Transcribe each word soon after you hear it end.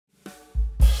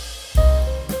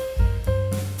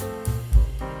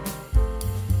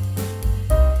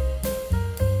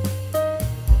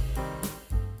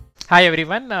Hi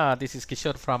everyone, this is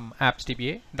Kishore from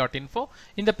appsdba.info.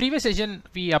 In the previous session,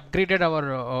 we upgraded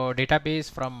our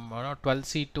database from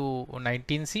 12C to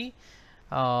 19C.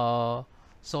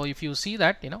 So if you see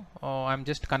that, I'm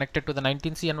just connected to the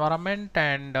 19C environment,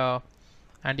 and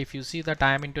if you see that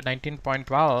I am into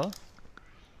 19.12.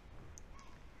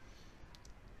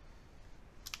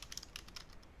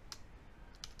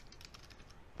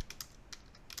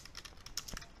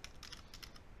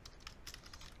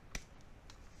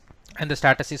 And the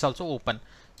status is also open.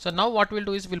 So now what we'll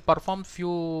do is we'll perform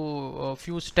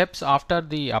few steps after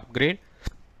the upgrade.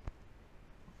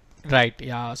 Right,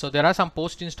 yeah. So there are some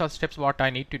post install steps what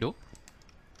I need to do.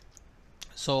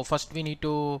 So first we need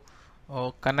to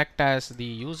connect as the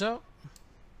user.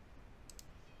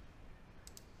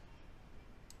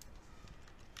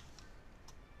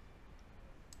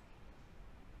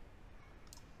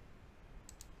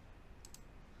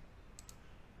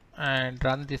 And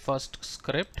run the first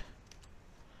script,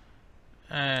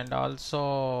 and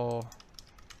also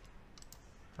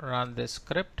run this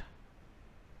script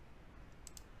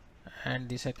and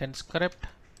the second script,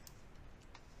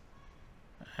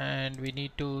 and we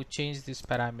need to change this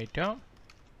parameter,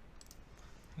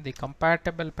 the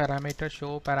compatible parameter,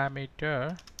 show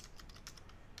parameter.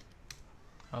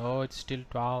 Oh, it's still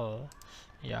 12.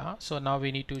 Yeah, so now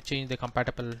we need to change the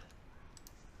compatible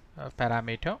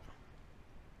parameter.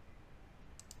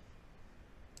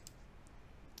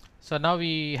 So now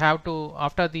we have to,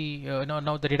 after the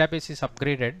now the database is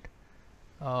upgraded.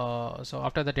 So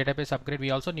after the database upgrade,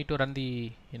 we also need to run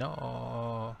the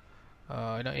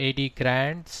AD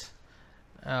grants,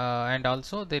 and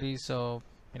also there is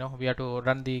we have to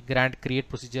run the grant create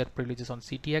procedure privileges on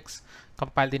CTX,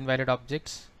 compile the invalid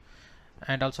objects,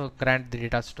 and also grant the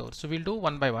data store. So we'll do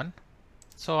one by one.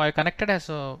 So I connected as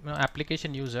a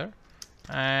application user,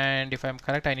 and if I'm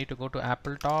correct, I need to go to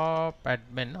Appletop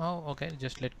admin. Oh, okay.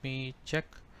 Just let me check.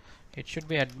 It should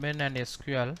be admin and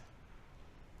SQL.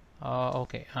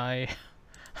 Okay, I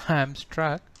am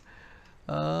struck.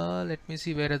 Let me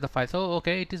see where is the file. So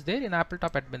okay, it is there in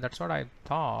Appletop admin. That's what I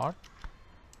thought.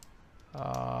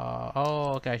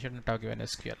 Oh, okay. I shouldn't have given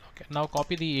SQL. Okay, now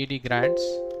copy the AD grants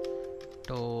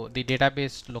to the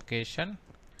database location.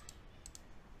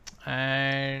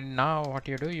 And now what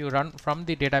you do, you run from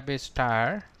the database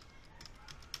tar,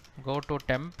 go to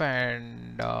temp,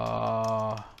 and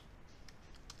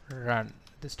run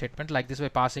the statement like this by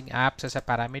passing apps as a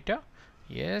parameter.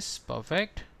 Yes,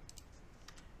 perfect.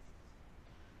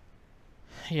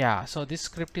 Yeah, so this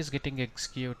script is getting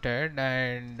executed,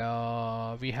 and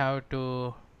we have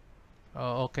to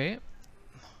okay.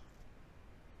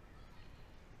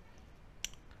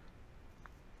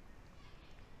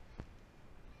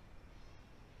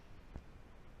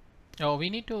 Oh,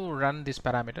 we need to run this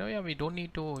parameter. Yeah, we don't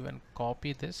need to even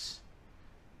copy this.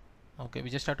 Okay, we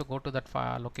just have to go to that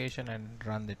file location and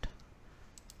run it.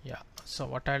 Yeah, so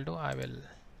what I'll do, I will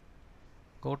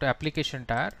go to application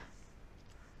tab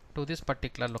to this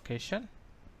particular location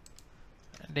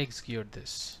and execute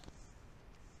this.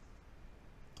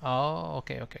 Oh,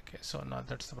 okay. So now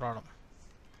that's the problem.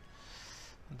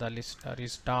 The listener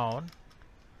is down.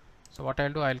 So what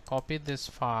I'll do, I'll copy this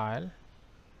file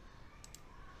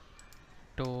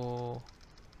to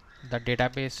the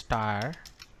database tar,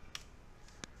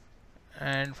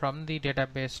 and from the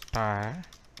database tar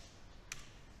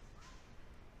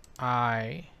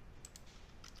I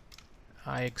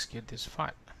execute this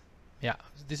file. Yeah,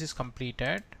 this is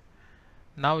completed.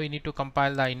 Now we need to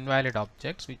compile the invalid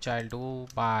objects, which I'll do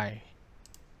by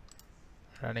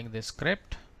running this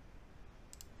script,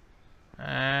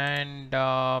 and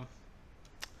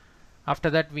after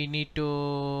that we need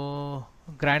to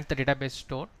grant the database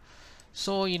store.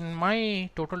 So in my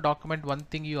total document, one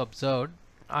thing you observed,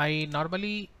 I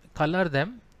normally color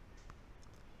them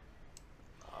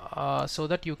so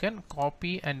that you can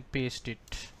copy and paste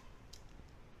it.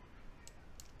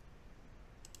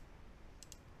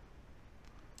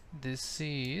 This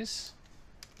is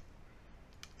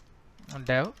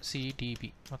dev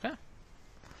cdb. Okay,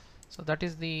 so that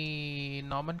is the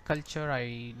nomenclature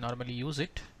I normally use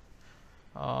it,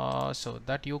 so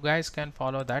that you guys can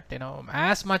follow that,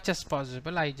 as much as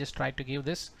possible. I just try to give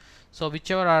this, so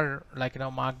whichever are like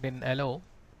marked in yellow.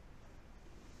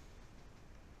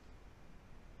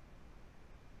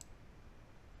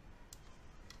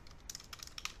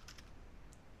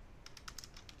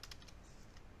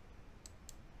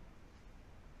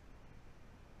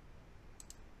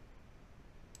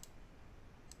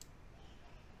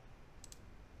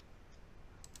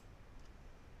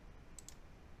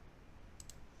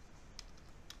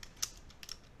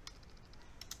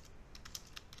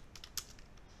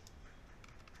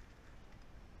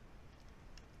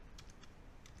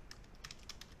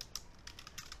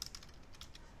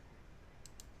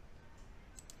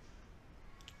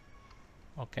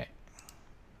 Okay.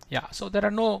 Yeah, so there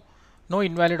are no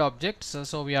invalid objects,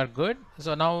 so we are good.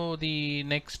 So now the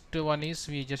next one is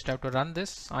we just have to run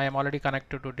this. I am already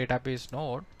connected to database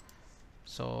node,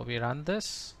 so we run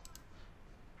this.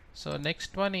 So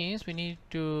next one is we need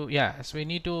to, yes, we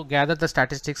need to gather the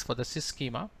statistics for the sys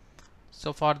schema.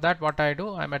 So for that, what I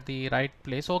do, I'm at the right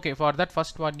place. Okay, for that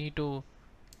first one need to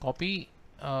copy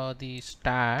the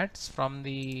stats from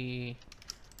the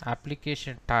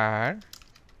application tag,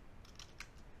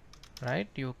 right?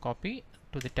 You copy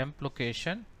to the temp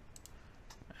location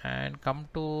and come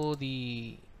to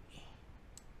the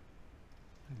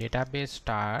database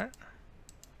star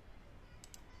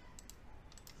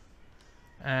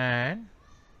and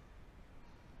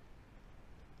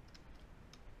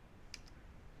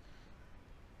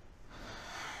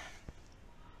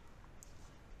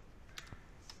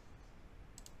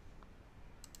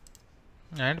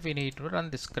we need to run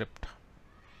the script.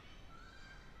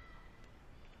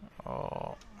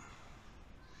 Oh,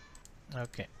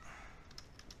 okay.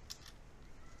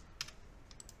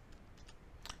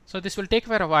 So this will take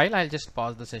for a while. I'll just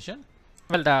pause the session.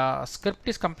 Well, the script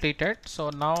is completed. So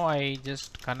now I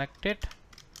just connect it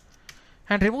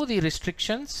and remove the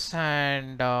restrictions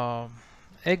and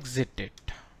exit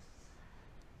it.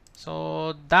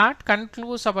 So that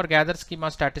concludes our gather schema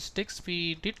statistics.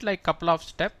 We did like couple of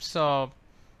steps.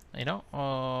 We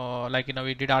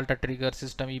did alter trigger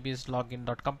system ebs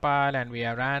login.compile, and we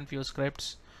have ran few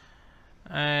scripts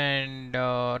and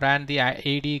ran the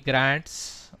AD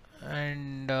grants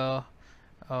and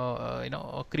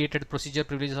created procedure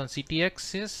privileges on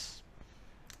CTXSYS,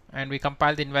 and we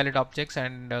compiled the invalid objects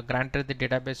and granted the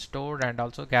database store and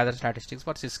also gather statistics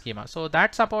for sys schema. So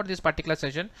that's about this particular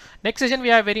session. Next session we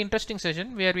have a very interesting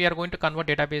session where we are going to convert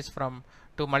database from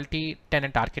to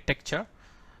multi-tenant architecture.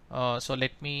 So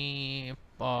let me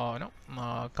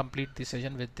complete the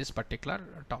session with this particular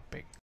topic.